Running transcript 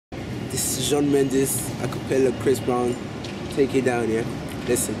This is Mendes, Acapella, Chris Brown. Take it down, yeah?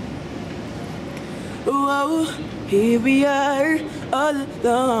 Listen. Whoa, here we are, all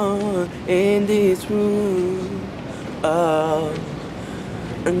alone in this room. Oh,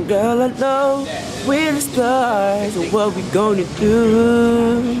 and girl, I know we're the stars of what we gonna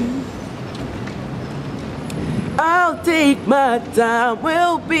do. I'll take my time,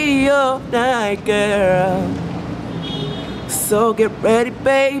 we'll be all night, girl. So get ready,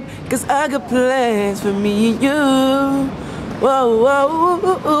 babe, 'cause I got plans for me and you. Whoa, whoa,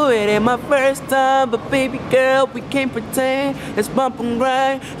 whoa, it ain't my first time, but baby girl, we can't pretend. Let's bump and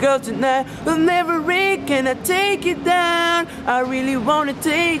grind, girl, tonight we'll never ring. Can I take it down? I really wanna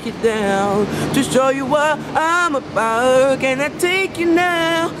take it down to show you what I'm about. Can I take you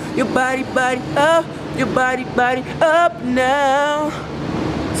now? Your body, body up, your body, body up now.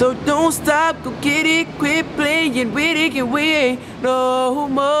 So don't stop, go get it, quit playing with it, and we ain't no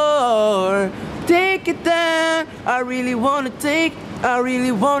more. Take it down, I really wanna take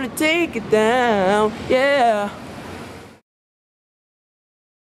it down, yeah.